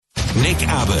Nick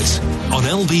Abbott on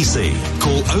LBC.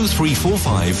 Call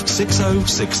 0345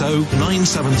 6060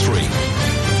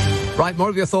 973. Right, more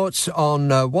of your thoughts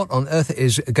on what on earth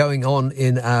is going on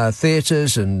in our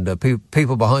theatres and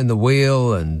people behind the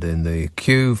wheel and in the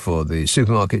queue for the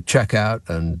supermarket checkout,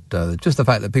 and just the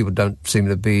fact that people don't seem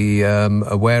to be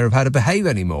aware of how to behave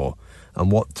anymore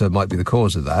and what might be the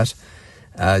cause of that.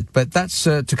 But that's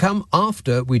to come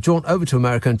after we jaunt over to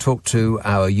America and talk to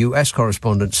our US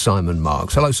correspondent, Simon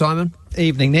Marks. Hello, Simon.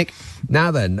 Evening, Nick.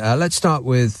 Now then, let's start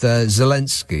with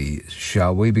Zelensky,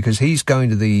 shall we? Because he's going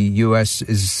to the US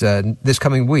this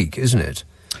coming week, isn't it?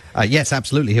 Yes,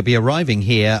 absolutely. He'll be arriving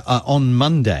here on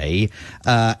Monday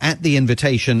at the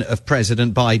invitation of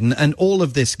President Biden. And all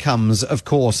of this comes, of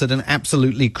course, at an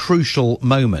absolutely crucial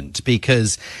moment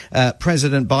because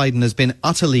President Biden has been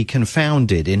utterly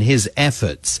confounded in his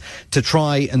efforts to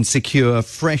try and secure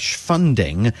fresh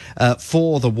funding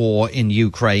for the war in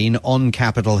Ukraine on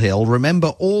Capitol Hill. Remember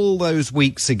all those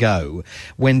weeks ago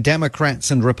when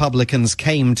Democrats and Republicans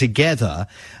came together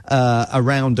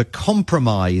around a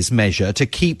compromise measure to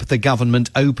keep the government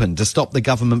open, to stop the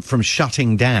government from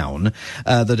shutting down,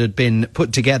 that had been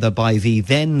put together by the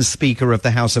then Speaker of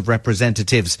the House of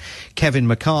Representatives, Kevin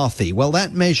McCarthy. Well,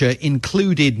 that measure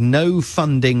included no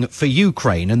funding for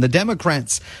Ukraine, and the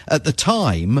Democrats at the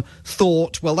time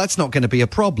thought, well, that's not going to be a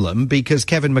problem because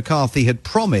Kevin McCarthy had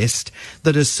promised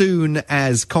that as soon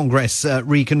as Congress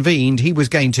reconvened, he was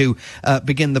going to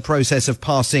begin the process of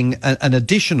passing an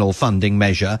additional funding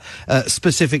measure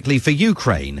specifically for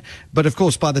Ukraine. But of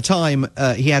course, by the time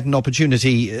he had an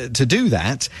opportunity to do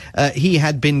that, he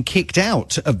had been kicked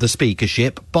out of the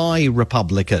speakership by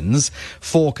Republicans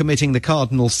for committing the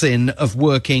cardinal sin of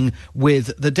working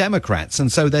with the Democrats.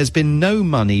 And so there's been no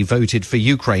money voted for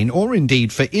Ukraine or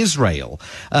indeed for Israel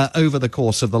over the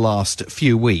course of the last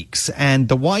few weeks. And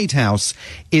the White House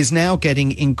is now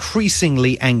getting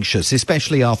increasingly anxious,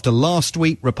 especially after last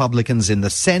week Republicans in the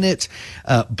Senate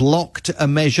blocked a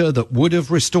measure that would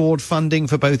have restored funding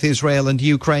for both Israel and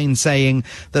Ukraine, saying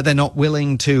that they're not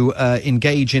willing to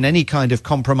engage in any kind of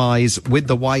compromise with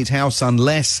the White House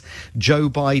unless Joe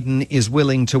Biden is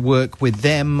willing to work with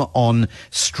them on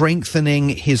strengthening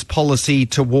his policy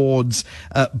towards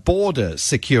border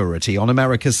security on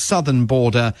America's southern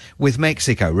border with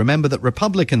Mexico. Remember that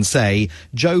Republicans say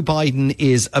Joe Biden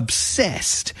is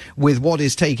obsessed with what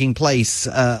is taking place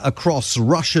across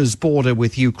Russia's border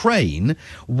with Ukraine,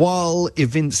 while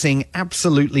evincing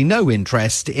absolutely no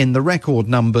interest in the record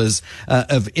numbers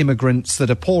of immigrants that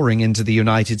are pouring into the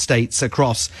United States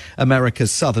across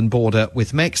America's southern border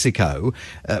with Mexico.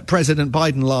 President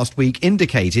Biden last week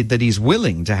indicated that he's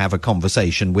willing to have a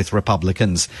conversation with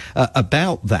Republicans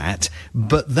about that,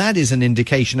 but that is an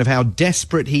indication of how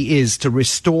desperate he is to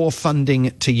restore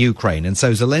funding to Ukraine. And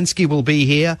so Zelensky will be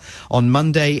here on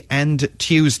Monday and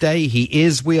Tuesday. He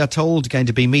is, we are told, going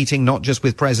to be meeting not just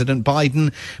with President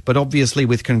Biden, but obviously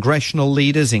with congressional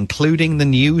leaders, including the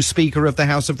new Speaker of the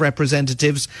House of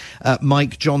Representatives,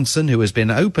 Mike Johnson, who has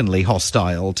been openly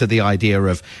hostile to the idea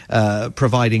of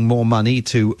providing more money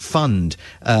to fund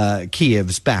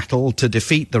Kiev's battle to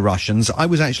defeat the Russians. I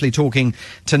was actually talking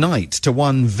tonight to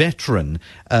one veteran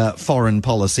foreign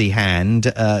policy hand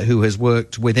who has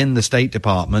worked within the State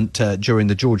Department during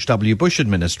the George W. Bush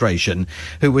administration,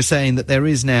 who was saying that there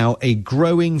is now a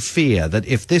growing fear that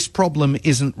if this problem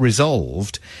isn't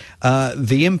resolved,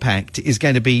 the impact is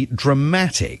going to be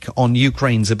dramatic on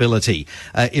Ukraine's ability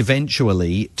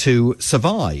eventually to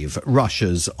survive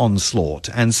Russia's onslaught.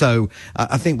 And so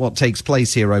I think what takes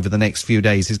place here over the next few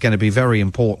days is going to be very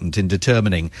important in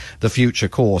determining the future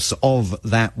course of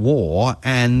that war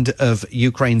and of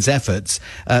Ukraine's efforts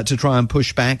to try and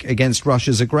push back against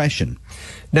Russia's aggression.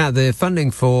 Now, the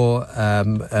funding for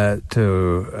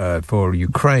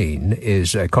Ukraine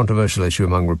is a controversial issue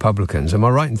among Republicans. Am I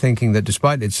right in thinking that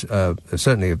despite it's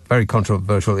certainly a very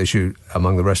controversial issue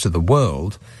among the rest of the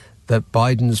world, that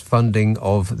Biden's funding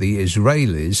of the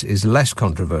Israelis is less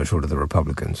controversial to the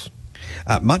Republicans?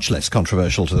 Much less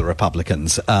controversial to the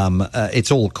Republicans.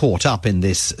 It's all caught up in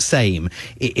this same,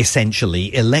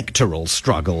 essentially, electoral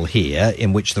struggle here,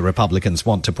 in which the Republicans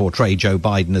want to portray Joe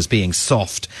Biden as being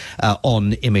soft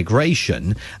on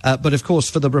immigration. But, of course,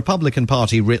 for the Republican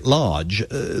Party writ large,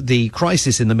 the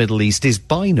crisis in the Middle East is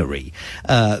binary.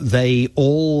 They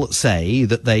all say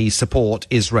that they support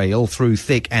Israel through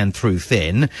thick and through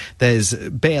thin. There's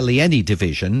barely any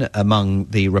division among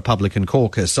the Republican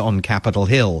caucus on Capitol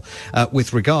Hill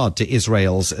with regard to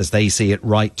Israel's, as they see it,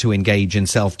 right to engage in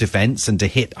self-defense and to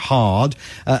hit hard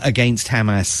against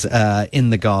Hamas in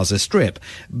the Gaza Strip.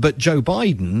 But Joe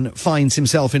Biden finds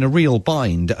himself in a real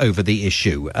bind over the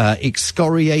issue,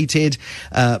 excoriated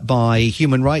by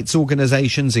human rights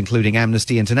organizations, including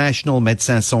Amnesty International,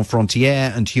 Médecins Sans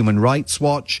Frontières and Human Rights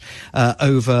Watch,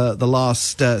 over the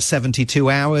last 72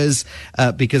 hours,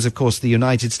 because, of course, the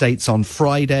United States on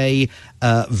Friday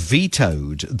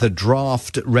vetoed the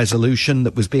draft resolution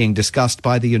that was being discussed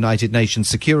by the United Nations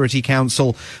Security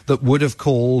Council that would have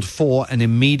called for an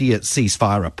immediate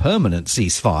ceasefire, a permanent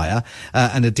ceasefire,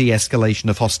 and a de-escalation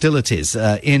of hostilities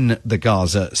in the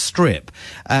Gaza Strip.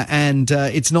 And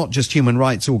it's not just human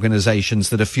rights organizations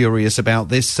that are furious about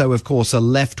this. So, of course, are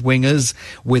left-wingers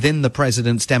within the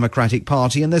president's Democratic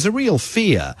Party. And there's a real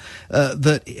fear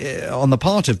that on the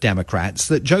part of Democrats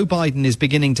that Joe Biden is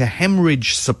beginning to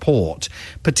hemorrhage support,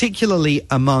 particularly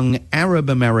among Arab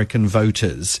American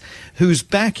voters whose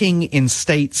backing in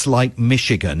states like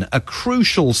Michigan, a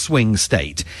crucial swing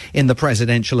state in the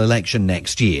presidential election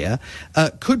next year,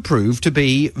 could prove to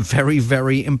be very,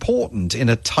 very important in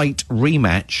a tight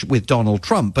rematch with Donald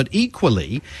Trump. But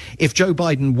equally, if Joe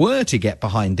Biden were to get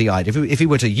behind the idea, if he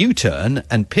were to U-turn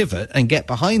and pivot and get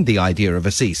behind the idea of a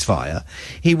ceasefire,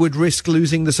 he would risk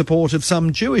losing the support of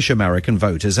some Jewish American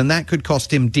voters, and that could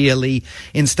cost him dearly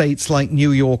in states like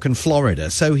New York and Florida.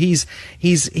 So he's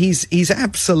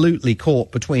absolutely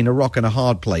caught between a rock and a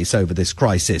hard place over this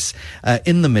crisis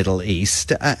in the Middle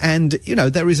East. And, you know,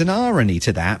 there is an irony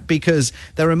to that, because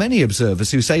there are many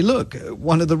observers who say, look,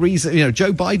 one of the reasons, you know,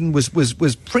 Joe Biden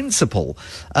was principal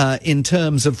in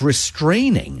terms of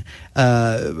restraining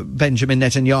Benjamin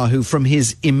Netanyahu from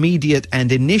his immediate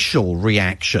and initial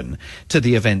reaction to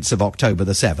the events of October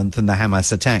the 7th and the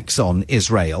Hamas attacks on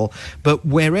Israel. But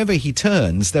wherever he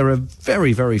turns, there are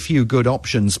very, very few good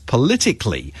options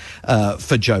politically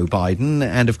for Joe Biden.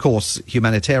 And, of course,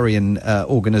 humanitarian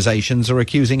organizations are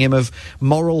accusing him of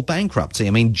moral bankruptcy.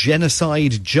 I mean,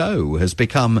 Genocide Joe has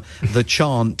become the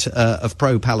chant of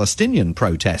pro-Palestinian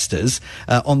protesters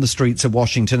on the streets of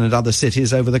Washington and other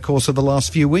cities over the course of the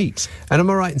last few weeks. And am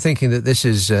I right in thinking that this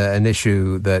is an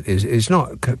issue that is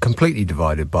not completely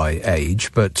divided by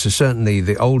age, but certainly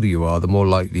the older you are, the more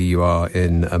likely you are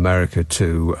in America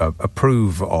to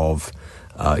approve of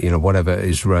whatever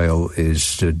Israel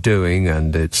is doing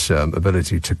and its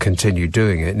ability to continue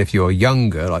doing it. And if you're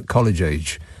younger, like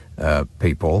college-age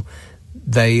people,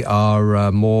 they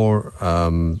are more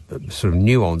sort of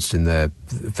nuanced in their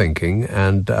thinking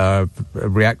and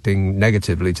reacting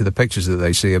negatively to the pictures that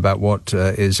they see about what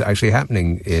is actually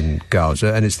happening in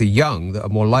Gaza. And it's the young that are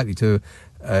more likely to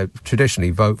traditionally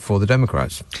vote for the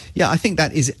Democrats. Yeah, I think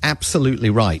that is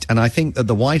absolutely right. And I think that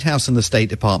the White House and the State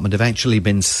Department have actually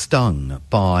been stung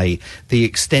by the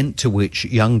extent to which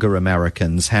younger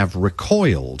Americans have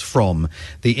recoiled from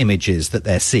the images that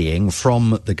they're seeing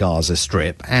from the Gaza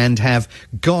Strip and have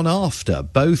gone after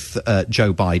both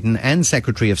Joe Biden and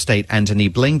Secretary of State Antony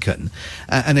Blinken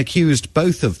and accused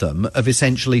both of them of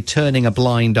essentially turning a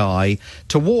blind eye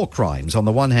to war crimes. On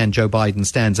the one hand, Joe Biden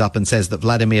stands up and says that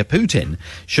Vladimir Putin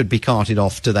should be carted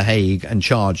off to The Hague and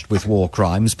charged with war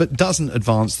crimes, but doesn't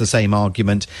advance the same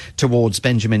argument towards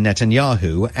Benjamin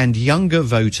Netanyahu. And younger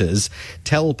voters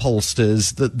tell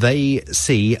pollsters that they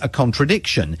see a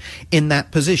contradiction in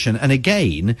that position. And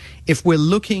again, if we're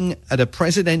looking at a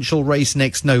presidential race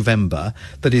next November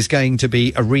that is going to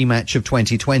be a rematch of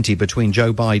 2020 between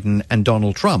Joe Biden and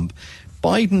Donald Trump,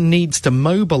 Biden needs to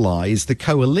mobilize the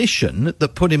coalition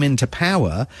that put him into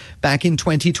power back in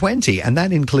 2020. And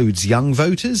that includes young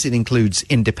voters, it includes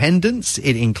independents,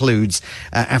 it includes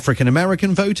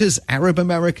African-American voters,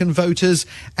 Arab-American voters,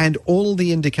 and all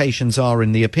the indications are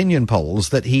in the opinion polls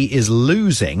that he is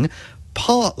losing,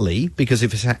 partly because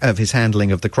of his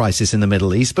handling of the crisis in the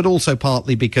Middle East, but also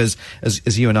partly because,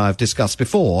 as you and I have discussed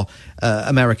before,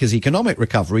 America's economic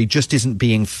recovery just isn't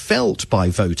being felt by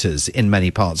voters in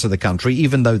many parts of the country,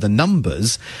 even though the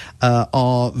numbers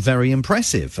are very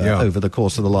impressive over the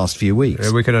course of the last few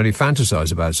weeks. We can only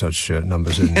fantasize about such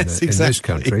numbers in this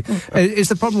country. Is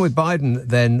the problem with Biden,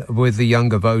 then, with the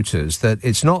younger voters, that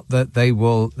it's not that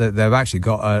that they've actually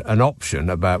got an option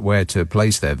about where to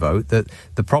place their vote, that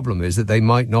the problem is that they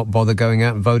might not bother going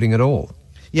out and voting at all?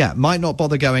 might not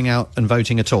bother going out and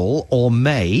voting at all, or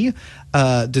may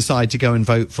decide to go and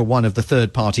vote for one of the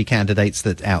third-party candidates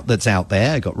that's out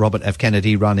there. Got Robert F.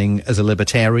 Kennedy running as a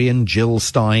Libertarian. Jill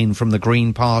Stein from the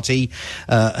Green Party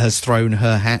has thrown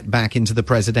her hat back into the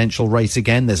presidential race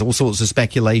again. There's all sorts of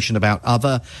speculation about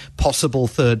other possible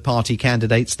third-party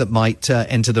candidates that might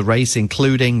enter the race,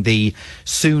 including the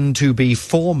soon-to-be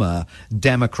former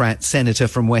Democrat senator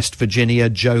from West Virginia,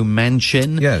 Joe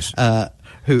Manchin. Yes.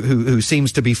 Who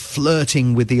seems to be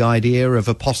flirting with the idea of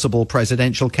a possible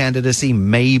presidential candidacy,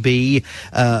 maybe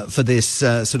for this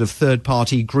sort of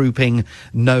third-party grouping,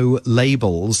 no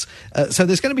labels. So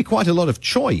there's going to be quite a lot of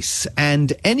choice,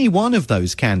 and any one of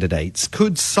those candidates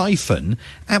could siphon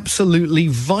absolutely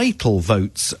vital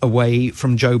votes away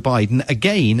from Joe Biden,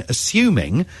 again,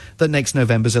 assuming that next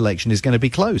November's election is going to be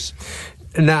close.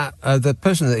 Now, the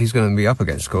person that he's going to be up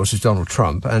against, of course, is Donald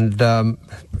Trump, and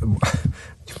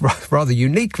rather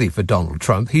uniquely for Donald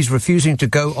Trump, he's refusing to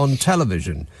go on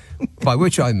television, by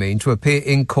which I mean to appear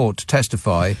in court to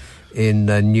testify in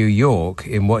New York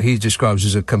in what he describes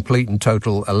as a complete and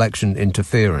total election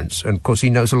interference. And, of course, he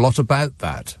knows a lot about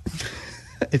that.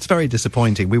 It's very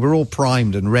disappointing. We were all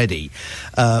primed and ready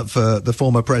for the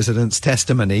former president's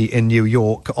testimony in New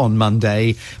York on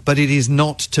Monday, but it is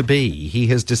not to be. He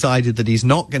has decided that he's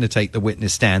not going to take the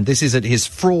witness stand. This is at his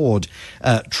fraud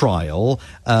trial,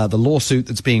 the lawsuit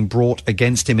that's being brought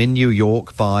against him in New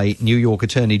York by New York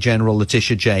Attorney General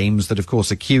Letitia James, that, of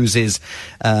course, accuses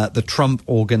the Trump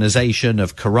organization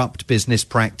of corrupt business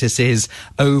practices,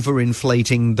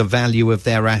 overinflating the value of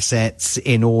their assets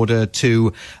in order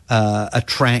to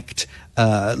attract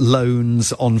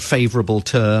loans on favourable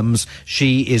terms.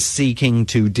 She is seeking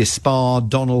to disbar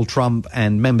Donald Trump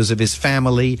and members of his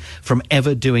family from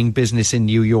ever doing business in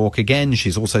New York again.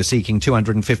 She's also seeking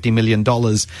 $250 million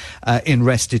in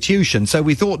restitution. So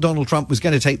we thought Donald Trump was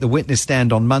going to take the witness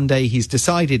stand on Monday. He's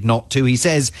decided not to. He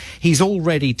says he's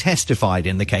already testified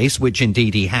in the case, which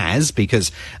indeed he has,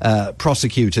 because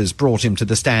prosecutors brought him to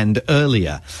the stand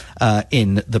earlier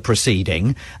in the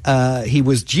proceeding. He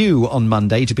was due on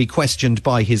Monday to be questioned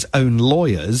by his own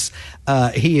lawyers.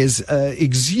 He is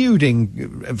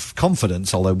exuding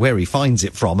confidence, although where he finds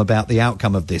it from, about the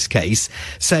outcome of this case,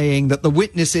 saying that the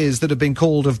witnesses that have been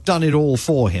called have done it all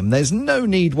for him. There's no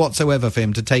need whatsoever for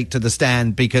him to take to the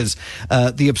stand because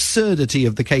the absurdity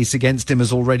of the case against him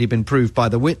has already been proved by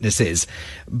the witnesses.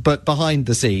 But behind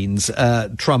the scenes,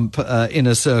 Trump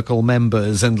inner circle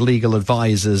members and legal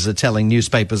advisors are telling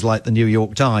newspapers like the New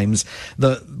York Times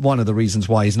that one of the reasons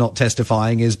why he's not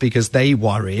testifying is because they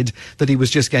worried that he was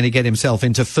just going to get himself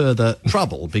into further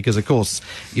trouble, because, of course,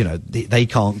 you know, they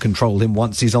can't control him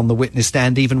once he's on the witness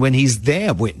stand, even when he's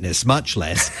their witness, much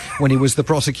less when he was the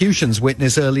prosecution's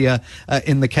witness earlier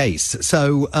in the case.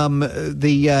 So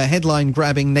the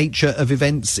headline-grabbing nature of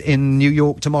events in New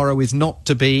York tomorrow is not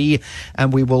to be,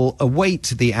 and we will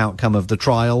await the outcome of the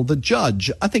trial. The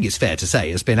judge, I think it's fair to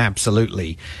say, has been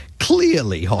absolutely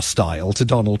clearly hostile to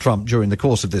Donald Trump during the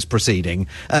course of this proceeding,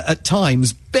 at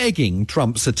times begging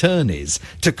Trump's attorneys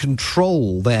to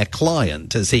control their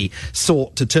client as he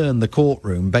sought to turn the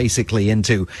courtroom basically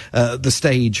into the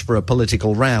stage for a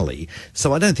political rally.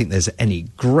 So I don't think there's any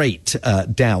great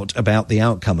doubt about the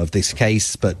outcome of this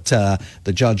case, but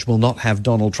the judge will not have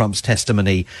Donald Trump's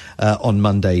testimony on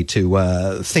Monday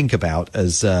to think about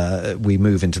as we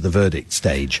move into the verdict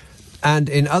stage. And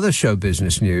in other show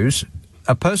business news,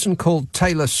 a person called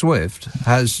Taylor Swift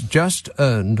has just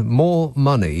earned more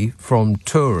money from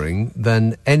touring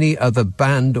than any other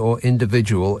band or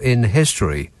individual in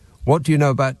history. What do you know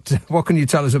about, what can you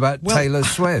tell us about Taylor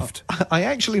Swift? I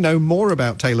actually know more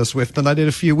about Taylor Swift than I did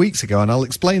a few weeks ago, and I'll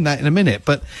explain that in a minute.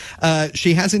 But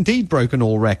she has indeed broken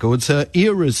all records. Her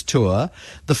Eras tour,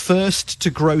 the first to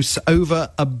gross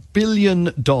over $1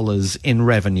 billion in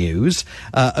revenues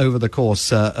over the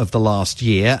course of the last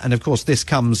year. And of course, this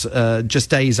comes just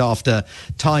days after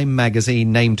Time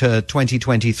magazine named her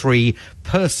 2023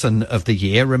 Person of the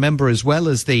Year. Remember, as well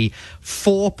as the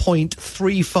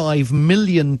 4.35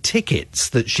 million tickets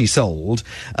that she sold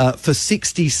for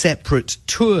 60 separate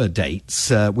tour dates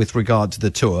with regard to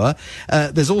the tour.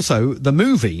 There's also the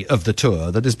movie of the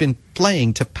tour that has been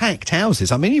playing to packed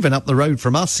houses. I mean, even up the road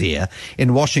from us here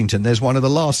in Washington, there's one of the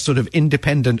last sort of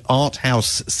independent art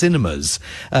house cinemas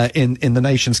in the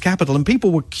nation's capital, and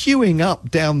people were queuing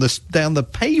up down the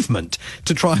pavement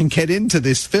to try and get into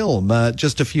this film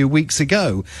just a few weeks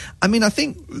ago. I mean, I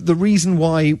think the reason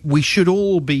why we should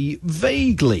all be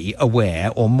vaguely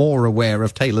aware or more aware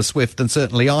of Taylor Swift than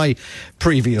certainly I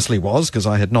previously was, because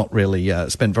I had not really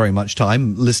spent very much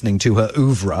time listening to her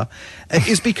oeuvre,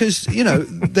 is because, you know,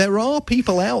 there are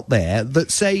people out there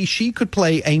that say she could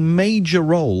play a major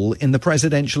role in the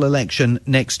presidential election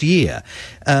next year.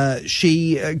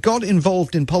 She got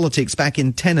involved in politics back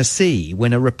in Tennessee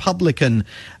when a Republican,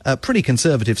 pretty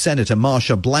conservative Senator,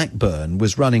 Marsha Blackburn,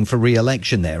 was running for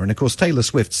re-election there. And, of course, Taylor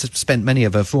Swift spent many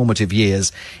of her formative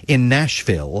years in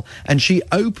Nashville, and she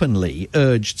openly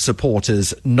urged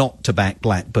supporters not to back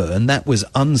Blackburn. That was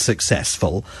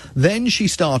unsuccessful. Then she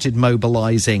started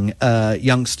mobilizing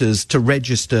youngsters to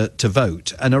register to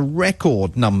vote, and a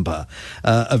record number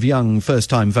of young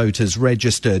first-time voters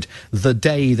registered the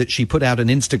day that she put out an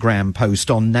Instagram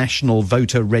post on National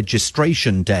Voter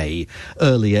Registration Day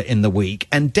earlier in the week.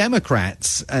 And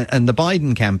Democrats and the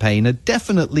Biden campaign are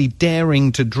definitely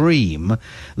daring to dream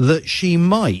that she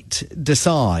might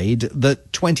decide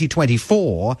that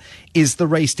 2024 is the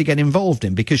race to get involved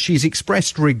in, because she's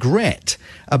expressed regret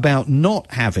about not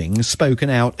having spoken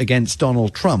out against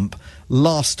Donald Trump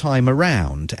last time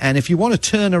around. And if you want to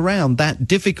turn around that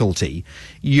difficulty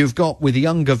you've got with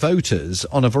younger voters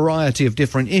on a variety of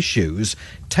different issues,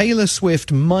 Taylor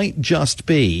Swift might just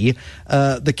be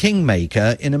the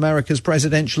kingmaker in America's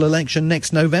presidential election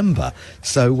next November.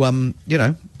 So, you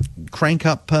know, crank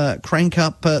up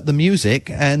the music,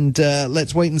 and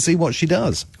let's wait and see what she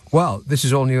does. Well, this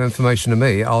is all new information to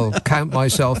me. I'll count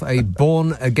myself a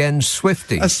born-again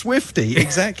Swiftie. A Swiftie,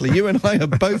 exactly. You and I are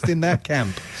both in that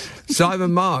camp.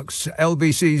 Simon Marks,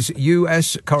 LBC's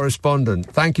US correspondent.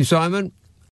 Thank you, Simon.